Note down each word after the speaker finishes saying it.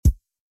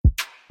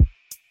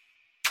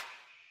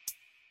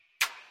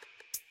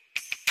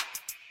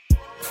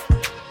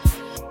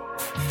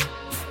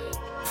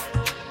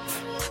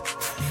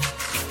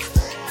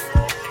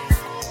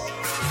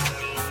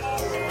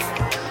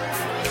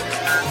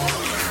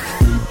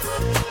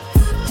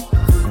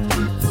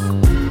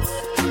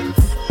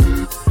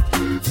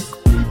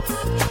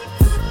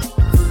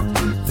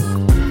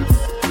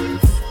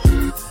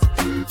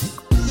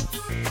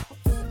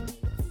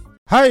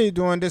How you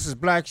doing? This is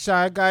Black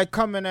Shy Guy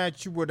coming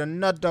at you with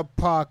another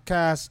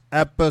podcast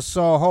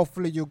episode.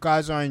 Hopefully you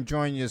guys are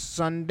enjoying your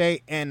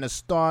Sunday and the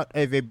start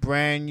of a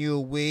brand new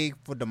week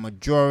for the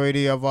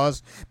majority of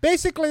us.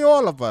 Basically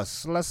all of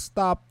us. Let's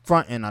stop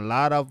fronting. A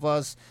lot of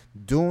us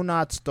do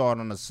not start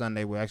on a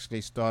Sunday. We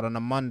actually start on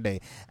a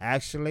Monday.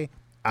 Actually,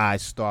 I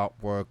start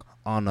work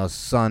on a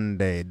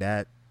Sunday.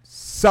 That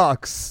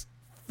sucks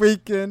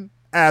freaking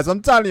ass.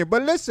 I'm telling you.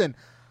 But listen.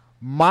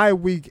 My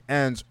week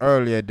ends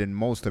earlier than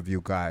most of you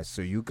guys,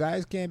 so you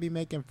guys can't be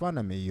making fun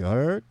of me, you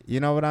heard?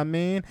 You know what I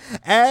mean?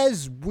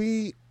 As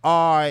we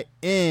are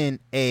in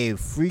a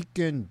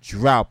freaking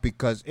drought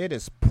because it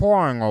is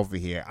pouring over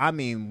here. I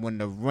mean, when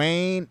the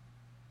rain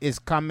is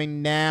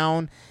coming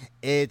down,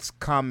 it's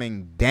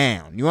coming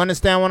down. You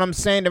understand what I'm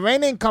saying? The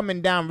rain ain't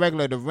coming down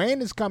regular. The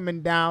rain is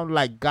coming down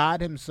like God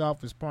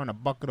himself is pouring a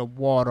bucket of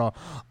water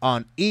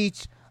on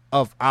each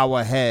of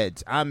our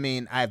heads. I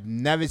mean, I've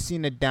never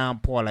seen a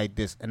downpour like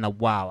this in a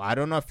while. I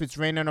don't know if it's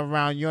raining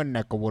around your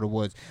neck of the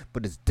woods,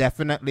 but it's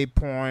definitely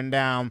pouring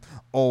down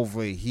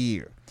over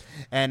here.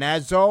 And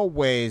as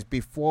always,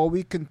 before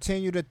we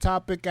continue the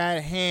topic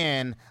at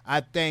hand,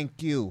 I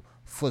thank you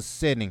for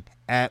sitting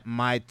at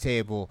my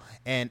table.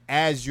 And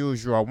as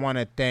usual, I want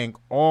to thank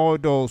all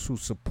those who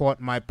support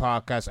my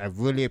podcast. I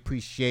really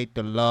appreciate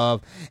the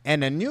love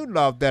and the new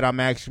love that I'm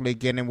actually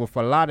getting with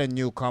a lot of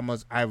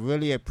newcomers. I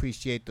really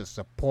appreciate the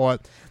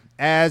support.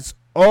 As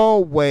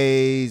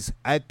always,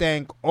 I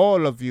thank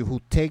all of you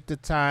who take the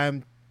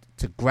time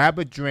to grab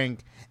a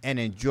drink and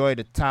enjoy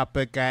the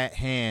topic at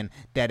hand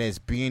that is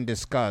being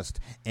discussed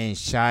in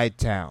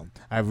Chi-Town.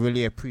 I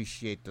really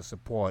appreciate the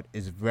support.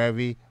 It's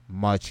very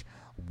much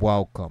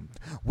welcome.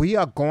 We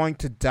are going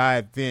to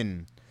dive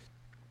in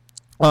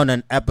on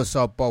an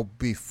episode, but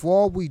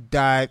before we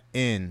dive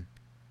in,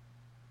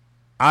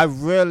 I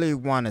really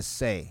want to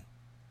say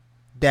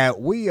that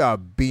we are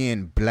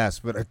being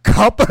blessed with a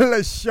couple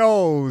of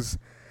shows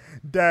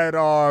that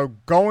are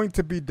going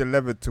to be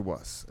delivered to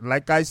us.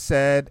 Like I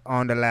said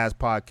on the last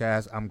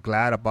podcast, I'm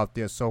glad about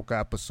the Ahsoka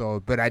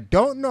episode, but I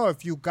don't know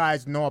if you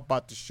guys know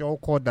about the show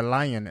called The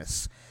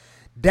Lioness.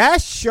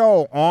 That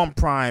show on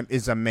Prime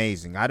is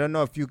amazing. I don't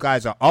know if you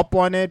guys are up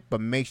on it,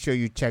 but make sure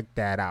you check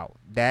that out.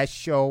 That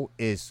show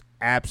is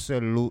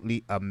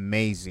absolutely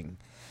amazing.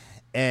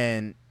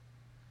 And,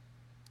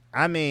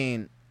 I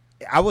mean,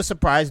 I was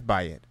surprised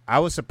by it.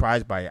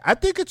 I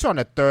think it's on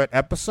the third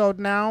episode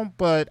now,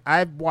 but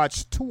I've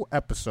watched 2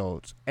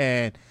 episodes,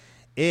 and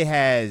it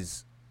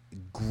has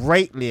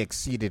greatly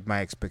exceeded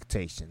my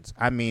expectations.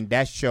 I mean,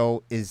 that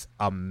show is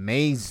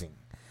amazing.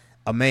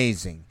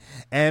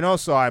 And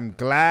also, I'm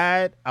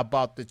glad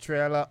about the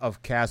trailer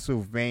of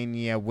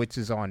Castlevania, which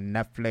is on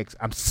Netflix.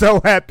 I'm so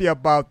happy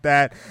about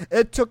that.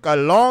 It took a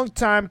long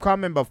time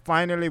coming, but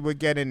finally we're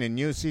getting a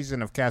new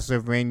season of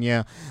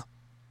Castlevania.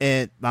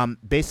 And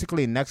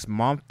basically next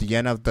month, the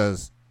end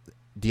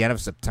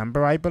of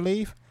September, I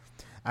believe.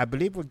 I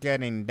believe we're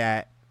getting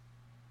that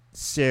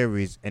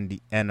series in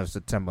the end of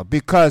September,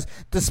 because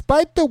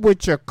despite The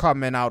Witcher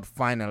coming out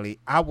finally,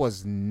 I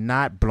was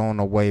not blown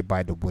away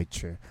by The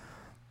Witcher.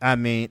 I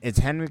mean, it's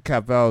Henry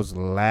Cavill's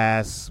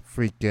last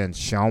freaking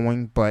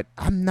showing, but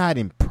I'm not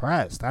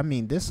impressed. I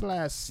mean, this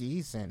last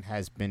season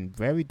has been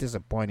very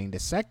disappointing. The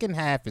second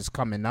half is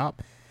coming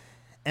up,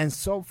 and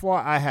so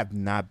far I have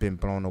not been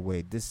blown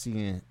away. This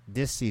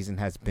season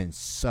has been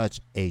such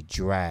a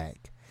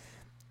drag.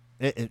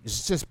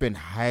 It's just been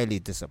highly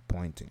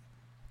disappointing.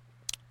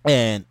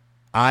 And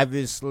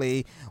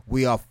obviously,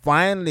 we are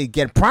finally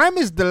getting... Prime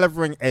is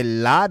delivering a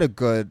lot of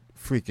good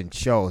freaking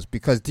shows,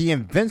 because The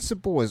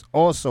Invincible is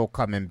also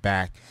coming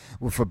back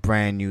with a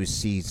brand new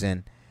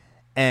season,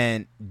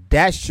 and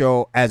that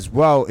show as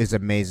well is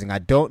amazing. I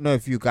don't know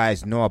if you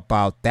guys know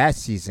about that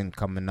season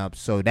coming up.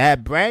 So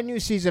that brand new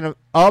season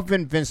of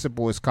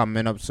Invincible is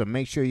coming up, so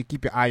make sure you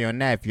keep your eye on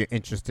that if you're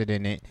interested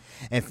in it.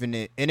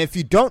 And if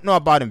you don't know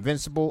about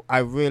Invincible, I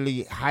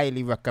really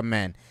highly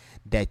recommend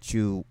that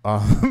you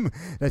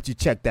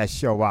check that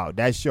show out.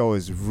 That show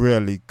is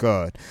really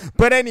good.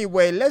 But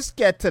anyway, let's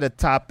get to the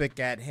topic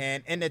at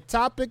hand. And the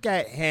topic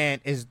at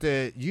hand is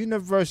the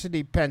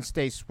University Penn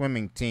State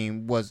swimming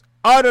team was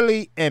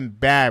utterly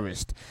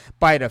embarrassed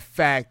by the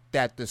fact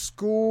that the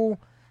school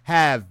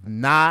have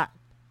not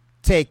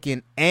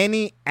taken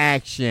any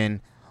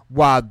action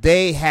while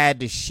they had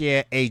to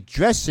share a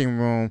dressing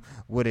room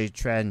with a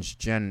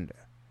transgender.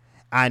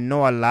 I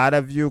know a lot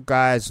of you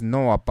guys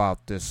know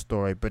about this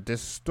story, but this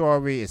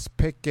story is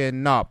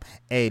picking up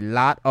a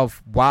lot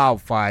of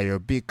wildfire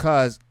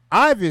because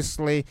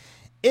obviously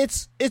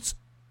it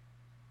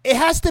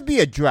has to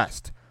be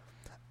addressed.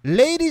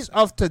 Ladies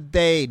of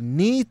today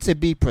need to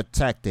be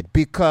protected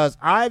because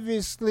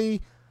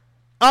obviously,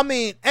 I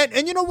mean,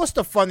 and you know what's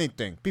the funny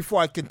thing before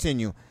I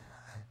continue?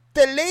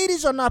 The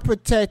ladies are not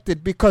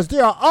protected because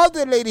there are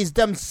other ladies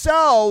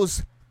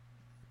themselves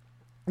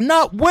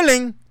not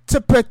willing to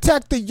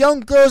protect the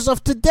young girls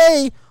of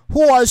today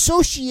who are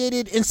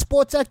associated in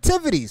sports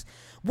activities,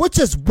 which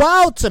is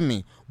wild to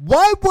me.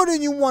 Why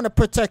wouldn't you want to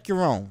protect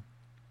your own?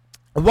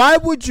 Why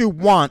would you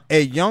want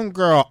a young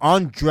girl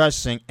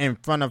undressing in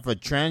front of a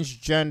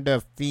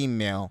transgender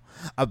female,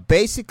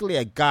 basically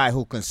a guy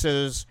who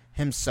considers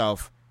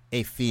himself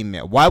a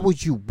female? Why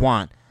would you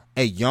want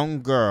a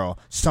young girl,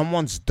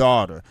 someone's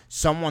daughter,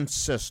 someone's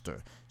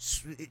sister,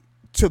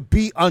 to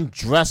be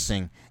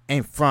undressing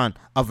in front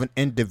of an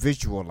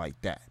individual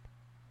like that?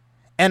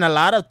 And a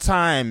lot of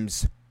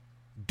times,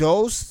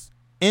 those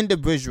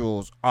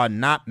individuals are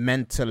not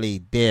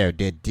mentally there.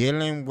 They're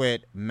dealing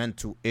with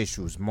mental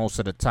issues most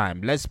of the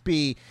time. Let's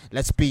be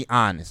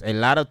honest. A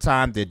lot of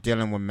time they're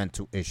dealing with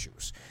mental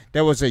issues.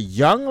 There was a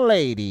young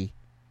lady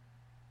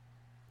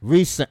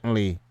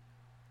recently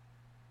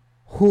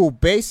who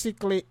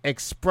basically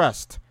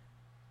expressed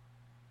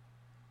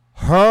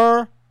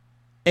her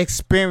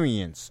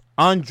experience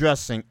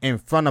undressing in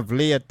front of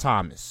Leah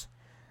Thomas,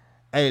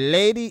 a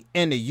lady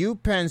in the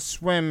UPenn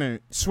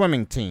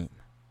swimming team,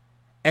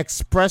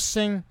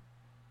 expressing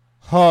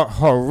her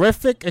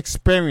horrific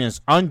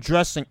experience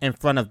undressing in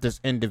front of this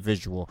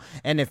individual.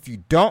 And if you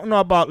don't know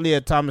about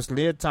Leah Thomas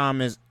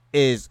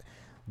was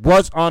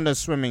on the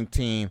swimming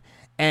team,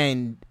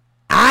 and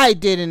I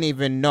didn't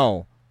even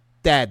know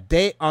that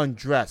they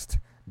undressed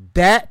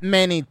that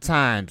many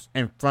times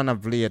in front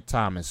of Leah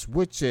Thomas,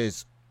 which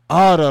is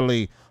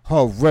utterly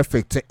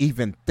horrific to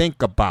even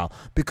think about.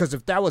 Because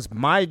if that was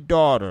my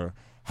daughter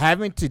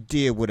having to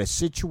deal with a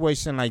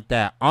situation like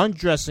that,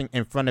 undressing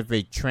in front of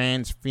a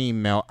trans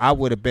female, I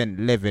would have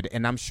been livid.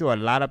 And I'm sure a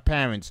lot of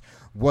parents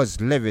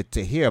was livid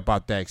to hear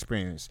about that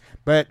experience.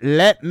 But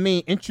let me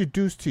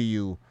introduce to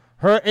you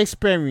her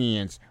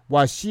experience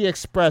while she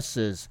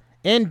expresses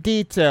in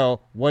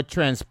detail what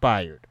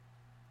transpired.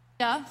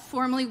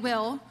 Formerly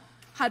Will,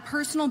 had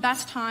personal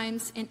best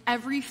times in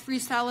every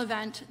freestyle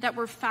event that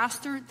were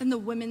faster than the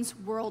women's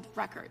world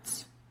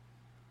records.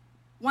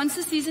 Once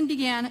the season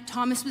began,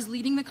 Thomas was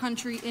leading the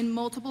country in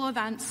multiple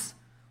events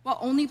while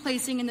only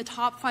placing in the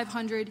top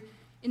 500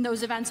 in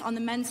those events on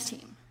the men's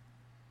team.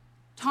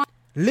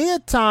 Leah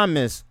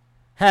Thomas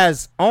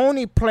has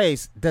only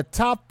placed the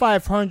top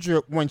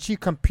 500 when she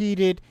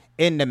competed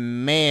in the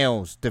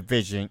males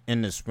division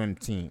in the swim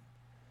team.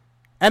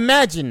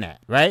 Imagine that,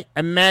 right?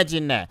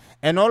 Imagine that.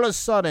 And all of a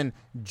sudden,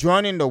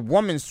 joining the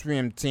women's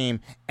swim team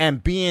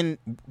and being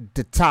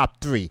the top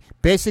 3.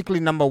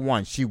 Basically, number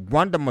 1. She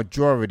won the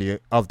majority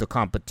of the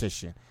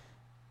competition.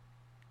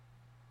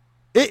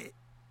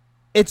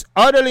 It's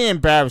utterly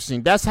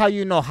embarrassing. That's how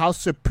you know how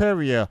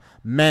superior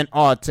men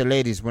are to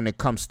ladies when it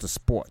comes to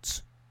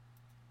sports.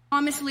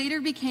 Thomas later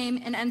became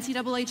an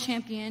NCAA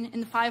champion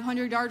in the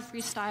 500-yard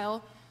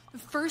freestyle, the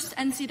first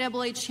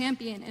NCAA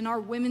champion in our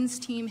women's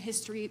team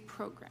history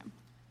program.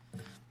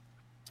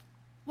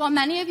 While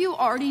many of you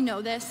already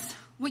know this,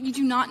 what you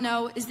do not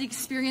know is the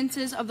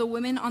experiences of the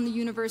women on the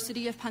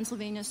University of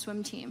Pennsylvania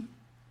swim team.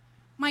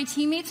 My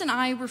teammates and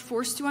I were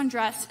forced to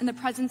undress in the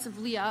presence of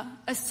Leah,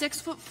 a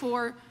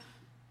 6'4"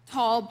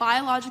 tall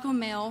biological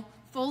male,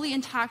 fully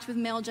intact with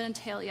male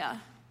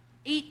genitalia,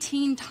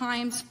 18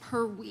 times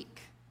per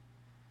week.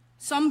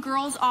 Some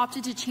girls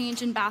opted to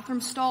change in bathroom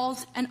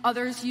stalls, and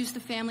others used the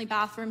family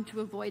bathroom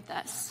to avoid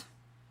this.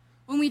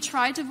 When we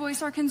tried to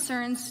voice our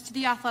concerns to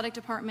the athletic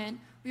department,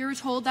 we were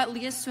told that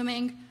Leah's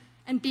swimming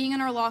and being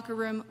in our locker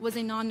room was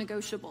a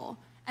non-negotiable,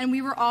 and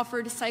we were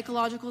offered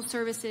psychological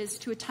services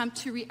to attempt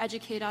to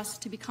re-educate us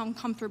to become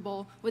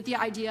comfortable with the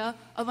idea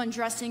of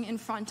undressing in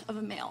front of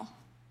a male.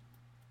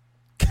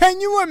 Can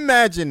you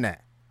imagine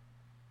that?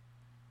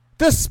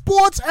 The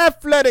Sports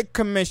Athletic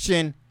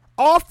Commission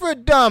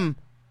offered them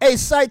a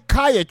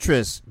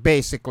psychiatrist,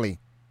 basically,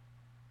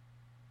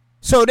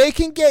 so they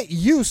can get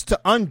used to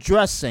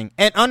undressing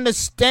and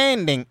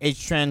understanding a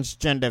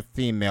transgender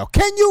female.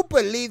 Can you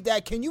believe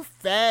that? Can you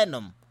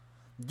fathom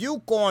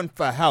you going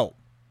for help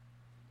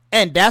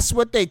and that's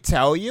what they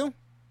tell you?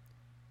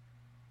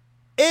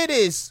 It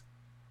is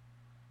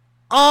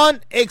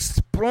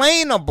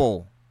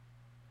unexplainable.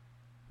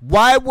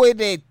 Why would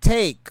they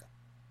take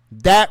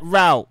that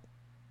route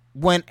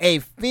when a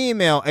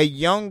female, a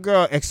young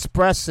girl,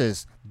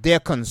 expresses their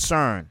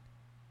concern?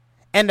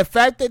 And the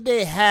fact that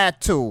they had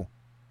to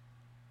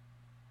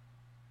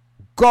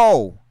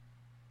go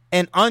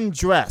and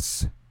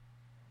undress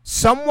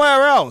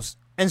somewhere else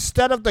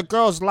instead of the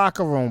girls'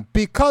 locker room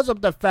because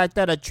of the fact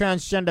that a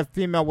transgender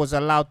female was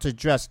allowed to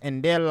dress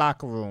in their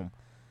locker room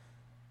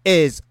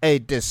is a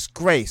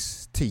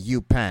disgrace to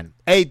UPenn.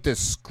 A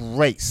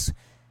disgrace.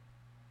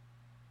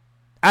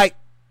 I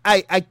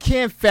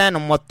can't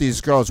fathom what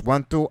these girls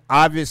went through.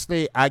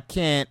 Obviously, I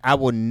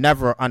will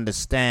never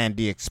understand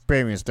the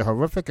experience, the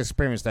horrific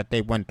experience that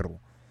they went through.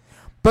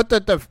 But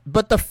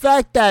the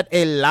fact that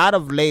a lot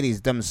of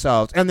ladies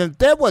themselves, and if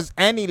there was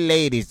any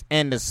ladies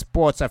in the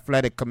Sports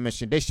Athletic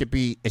Commission, they should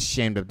be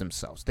ashamed of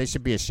themselves. They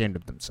should be ashamed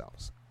of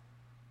themselves.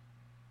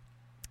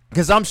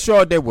 Because I'm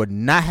sure they would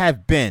not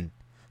have been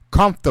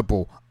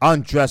comfortable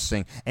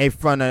undressing in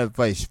front of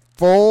a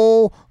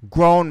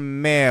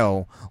full-grown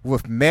male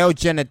with male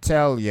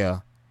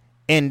genitalia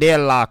in their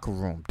locker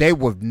room. They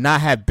would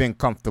not have been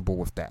comfortable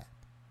with that.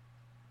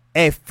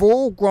 A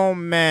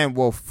full-grown man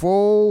with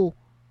full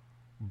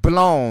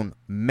blown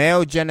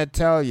male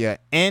genitalia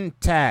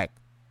intact,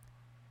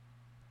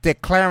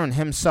 declaring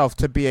himself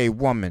to be a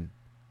woman,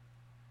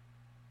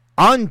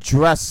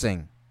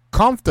 undressing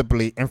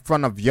comfortably in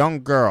front of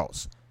young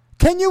girls.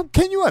 Can you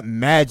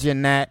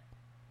imagine that?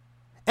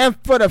 And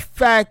for the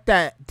fact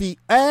that the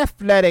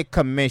Athletic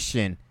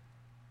Commission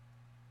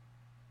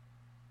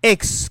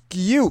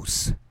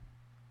excuse,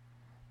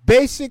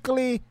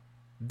 basically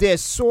their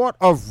sort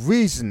of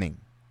reasoning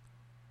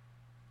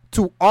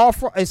to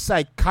offer a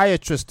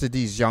psychiatrist to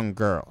these young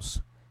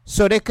girls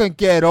so they can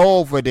get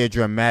over their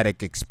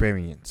dramatic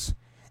experience,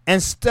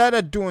 instead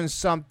of doing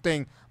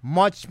something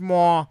much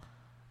more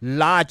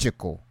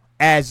logical,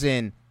 as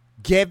in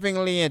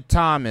giving Lee and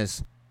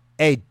Thomas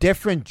a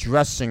different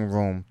dressing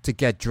room to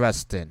get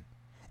dressed in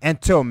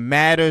until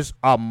matters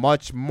are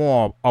much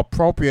more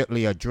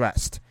appropriately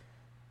addressed.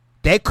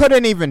 They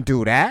couldn't even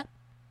do that.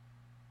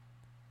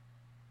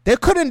 They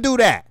couldn't do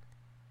that.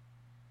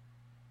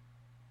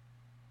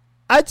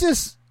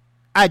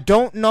 I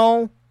don't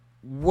know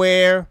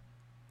where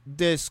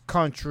this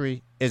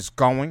country is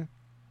going,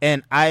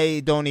 and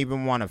I don't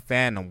even want to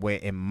fathom where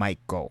it might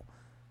go.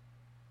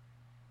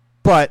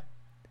 But,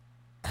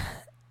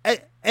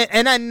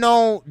 and I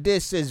know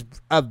this is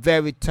a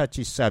very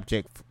touchy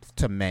subject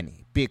to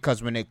many,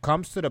 because when it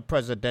comes to the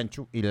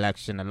presidential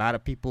election, a lot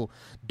of people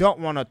don't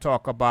want to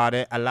talk about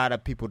it. A lot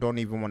of people don't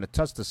even want to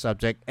touch the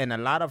subject, and a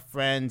lot of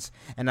friends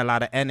and a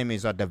lot of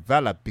enemies are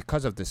developed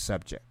because of this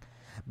subject.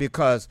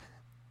 Because,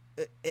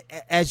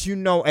 as you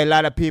know, a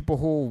lot of people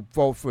who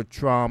vote for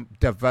Trump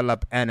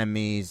develop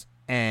enemies,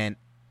 and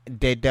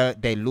they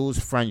lose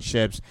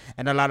friendships,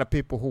 and a lot of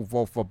people who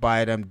vote for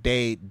Biden,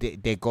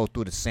 they go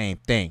through the same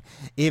thing.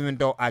 Even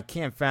though I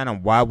can't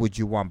fathom why would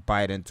you want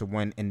Biden to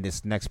win in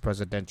this next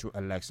presidential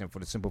election, for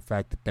the simple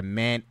fact that the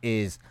man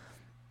is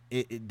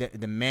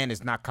the man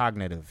is not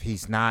cognitive.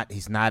 He's not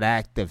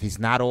active. He's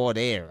not all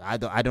there. I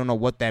don't know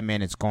what that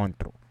man is going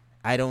through.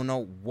 I don't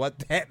know what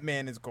that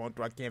man is going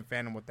through. I can't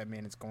fathom what that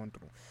man is going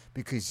through,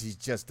 because he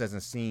just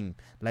doesn't seem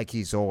like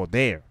he's all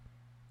there.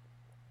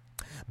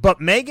 But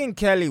Megyn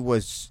Kelly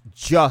was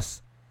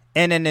just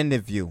in an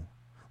interview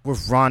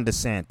with Ron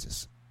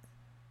DeSantis.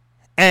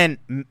 And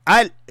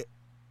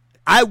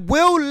I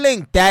will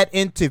link that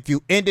interview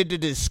into the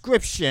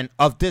description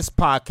of this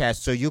podcast,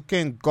 so you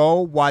can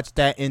go watch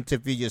that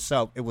interview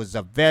yourself. It was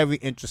a very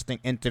interesting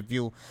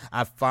interview.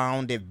 I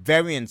found it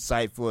very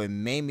insightful. It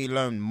made me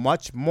learn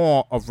much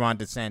more of Ron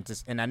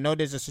DeSantis. And I know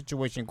there's a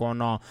situation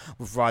going on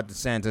with Ron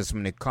DeSantis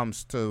when it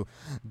comes to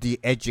the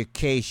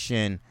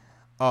education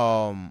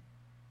of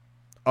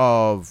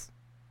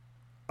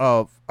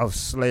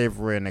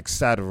slavery and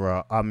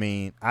etc. I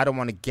mean, I don't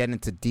want to get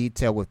into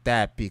detail with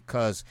that,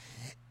 because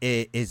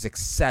it is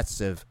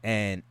excessive,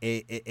 and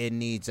it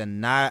needs a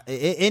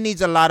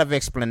lot of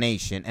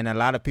explanation, and a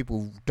lot of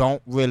people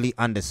don't really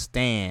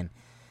understand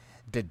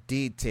the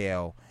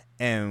detail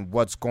and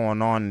what's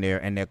going on there,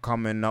 and they're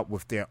coming up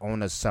with their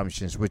own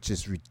assumptions, which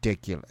is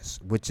ridiculous,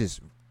 which is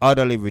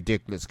utterly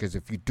ridiculous. Because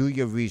if you do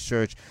your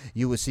research,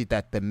 you will see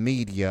that the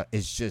media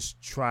is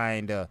just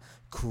trying to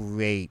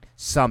create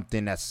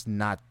something that's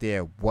not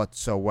there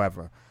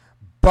whatsoever.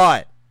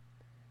 But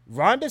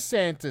Ron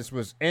DeSantis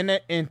was in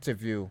an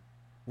interview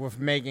with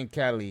Megyn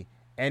Kelly,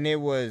 and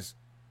it was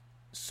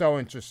so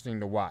interesting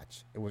to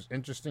watch. It was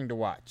interesting to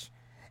watch.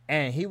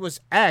 And he was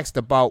asked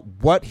about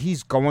what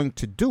he's going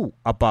to do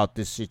about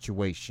this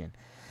situation.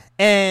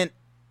 And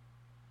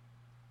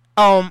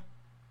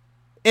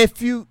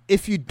if you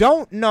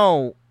don't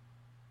know,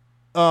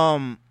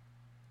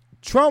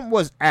 Trump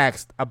was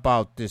asked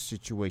about this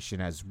situation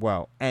as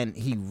well, and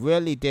he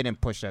really didn't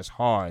push as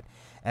hard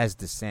as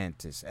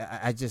DeSantis.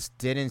 I just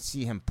didn't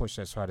see him push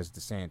as hard as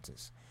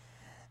DeSantis.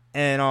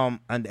 And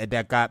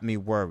that got me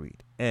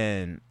worried.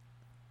 And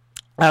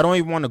I don't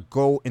even want to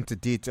go into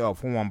detail of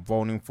who I'm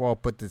voting for,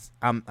 but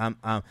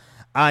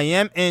I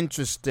am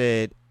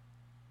interested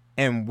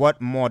in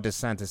what more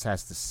DeSantis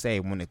has to say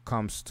when it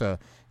comes to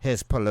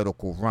his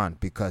political run,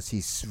 because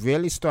he's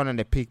really starting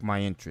to pique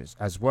my interest,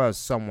 as well as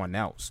someone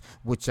else,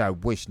 which I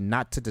wish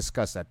not to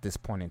discuss at this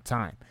point in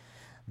time.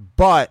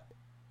 But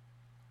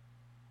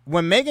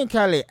when Megyn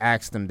Kelly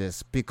asked him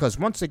this, because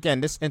once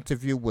again, this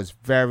interview was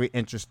very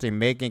interesting.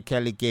 Megyn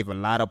Kelly gave a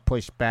lot of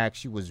pushback.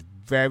 She was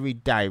very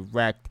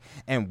direct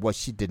in what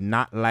she did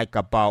not like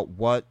about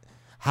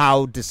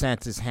how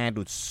DeSantis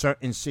handled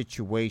certain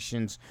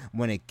situations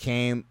when it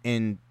came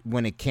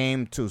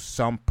to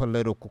some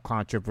political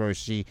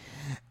controversy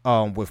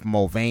with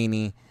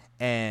Mulvaney.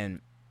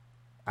 And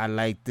I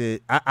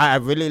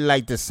really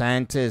like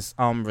DeSantis'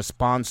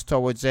 response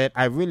towards it.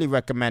 I really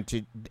recommend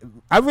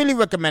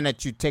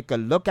that you take a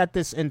look at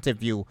this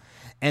interview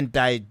and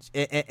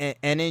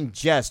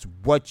ingest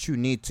what you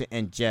need to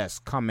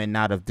ingest coming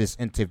out of this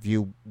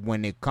interview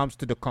when it comes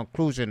to the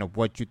conclusion of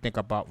what you think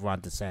about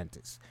Ron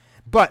DeSantis.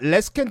 But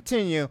let's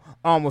continue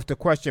on with the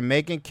question.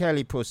 Megyn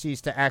Kelly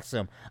proceeds to ask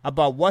him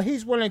about what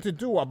he's willing to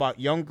do about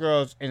young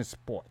girls in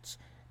sports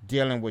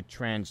dealing with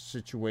trans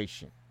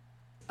situation.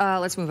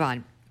 Let's move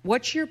on.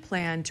 What's your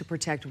plan to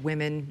protect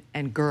women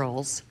and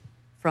girls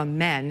from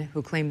men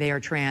who claim they are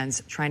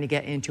trans trying to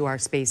get into our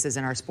spaces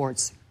and our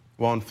sports?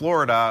 Well, in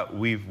Florida,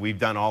 we've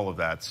done all of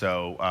that.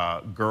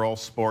 So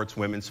girls' sports,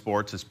 women's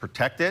sports is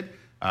protected.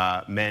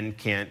 Men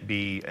can't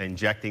be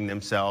injecting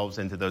themselves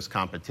into those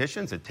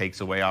competitions. It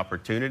takes away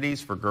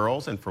opportunities for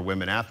girls and for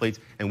women athletes.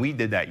 And we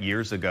did that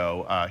years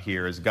ago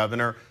here as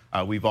governor.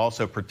 We've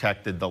also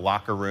protected the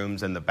locker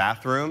rooms and the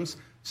bathrooms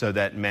so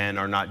that men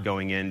are not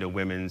going into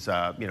women's,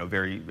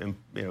 very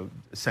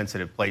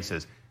sensitive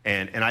places.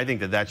 And I think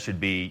that should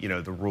be,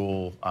 the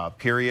rule,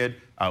 period.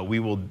 We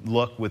will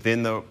look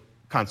within the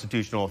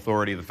constitutional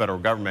authority of the federal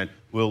government.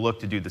 We'll look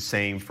to do the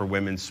same for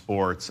women's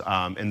sports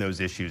and those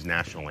issues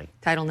nationally.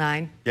 Title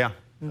IX? Yeah,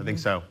 I think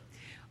so.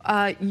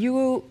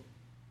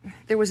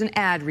 There was an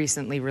ad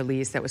recently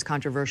released that was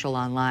controversial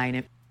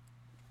online.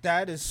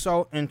 That is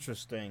so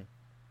interesting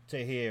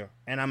to hear.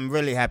 And I'm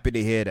really happy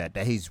to hear that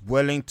he's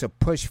willing to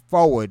push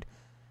forward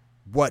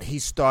what he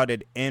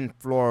started in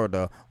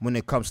Florida when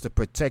it comes to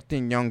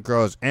protecting young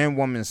girls and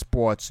women's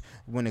sports,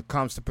 when it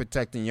comes to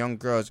protecting young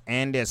girls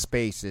and their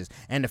spaces,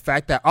 and the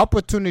fact that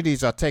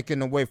opportunities are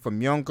taken away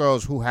from young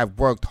girls who have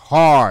worked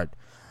hard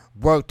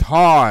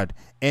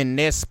in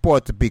their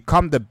sport to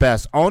become the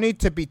best, only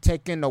to be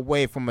taken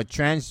away from a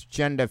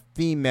transgender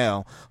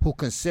female who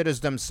considers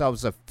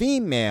themselves a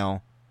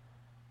female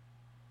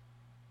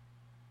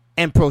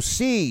and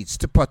proceeds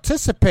to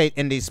participate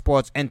in these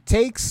sports and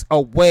takes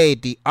away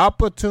the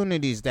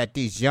opportunities that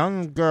these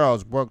young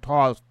girls worked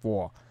hard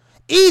for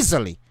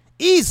easily,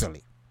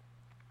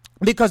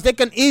 because they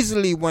can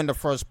easily win the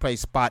first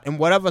place spot in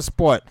whatever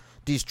sport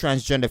these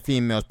transgender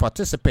females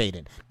participate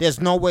in. There's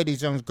no way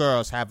these young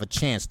girls have a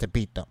chance to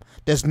beat them.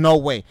 There's no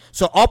way.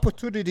 So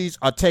opportunities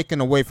are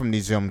taken away from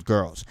these young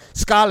girls.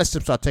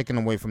 Scholarships are taken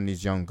away from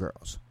these young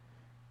girls.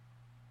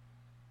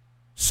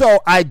 So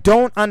I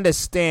don't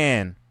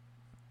understand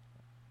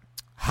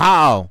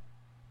how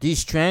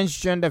these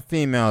transgender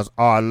females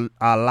are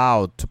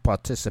allowed to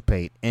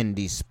participate in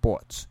these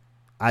sports.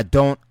 I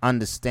don't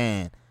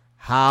understand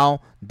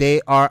how they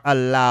are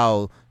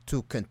allowed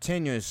to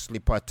continuously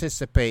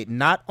participate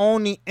not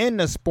only in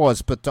the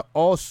sports, but to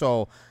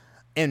also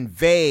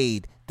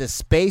invade the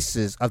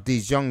spaces of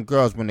these young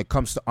girls when it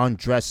comes to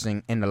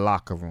undressing in the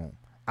locker room.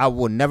 I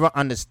will never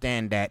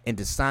understand that. And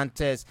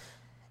DeSantis,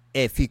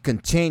 if he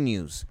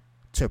continues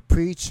to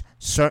preach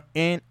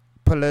certain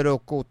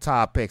political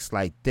topics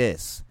like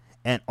this,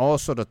 and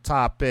also the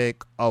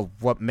topic of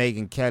what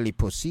Megyn Kelly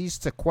proceeds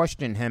to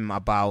question him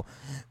about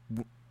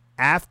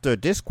after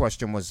this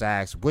question was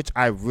asked, which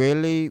I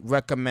really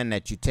recommend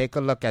that you take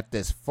a look at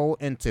this full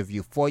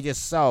interview for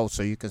yourself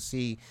so you can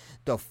see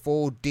the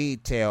full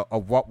detail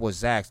of what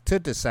was asked to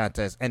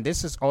DeSantis. And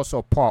this is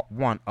also part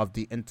one of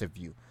the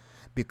interview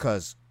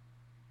because,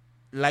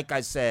 like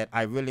I said,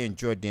 I really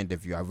enjoyed the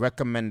interview. I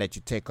recommend that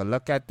you take a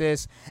look at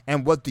this.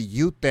 And what do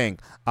you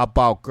think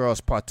about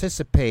girls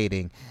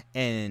participating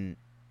in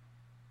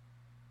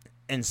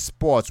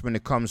sports when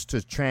it comes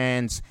to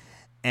trans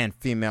and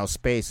female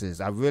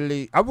spaces? I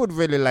would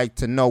really like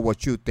to know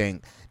what you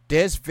think.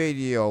 This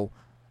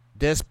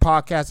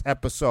podcast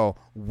episode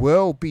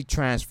will be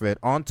transferred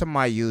onto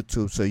my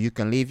YouTube, so you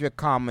can leave your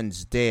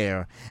comments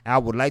there. I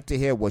would like to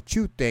hear what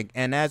you think.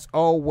 And as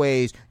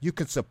always, you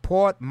can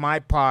support my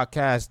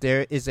podcast.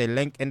 There is a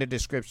link in the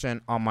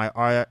description on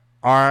my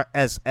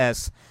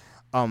RSS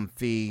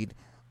feed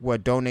where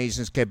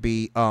donations can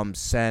be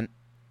sent.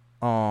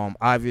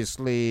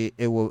 Obviously,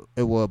 it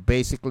will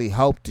basically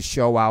help the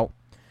show out.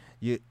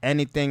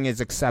 Anything is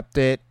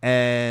accepted,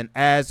 and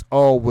as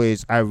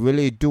always, I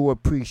really do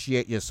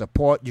appreciate your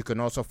support. You can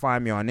also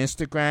find me on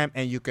Instagram,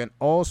 and you can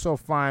also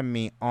find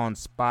me on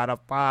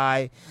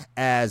Spotify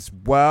as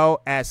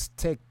well as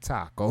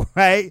TikTok. All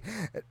right,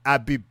 I'll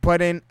be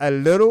putting a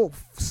little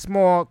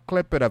small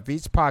clip of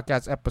each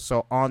podcast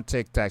episode on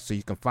TikTok, so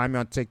you can find me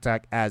on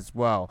TikTok as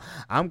well.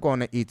 I'm going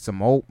to eat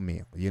some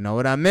oatmeal, you know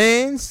what I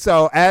mean?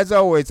 So as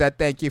always, I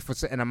thank you for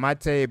sitting at my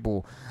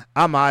table.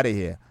 I'm out of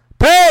here.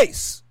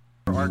 Peace.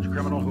 Arch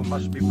criminal who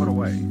must be put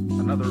away.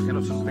 Another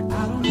innocent victim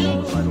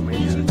of suicidal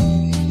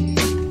maniac.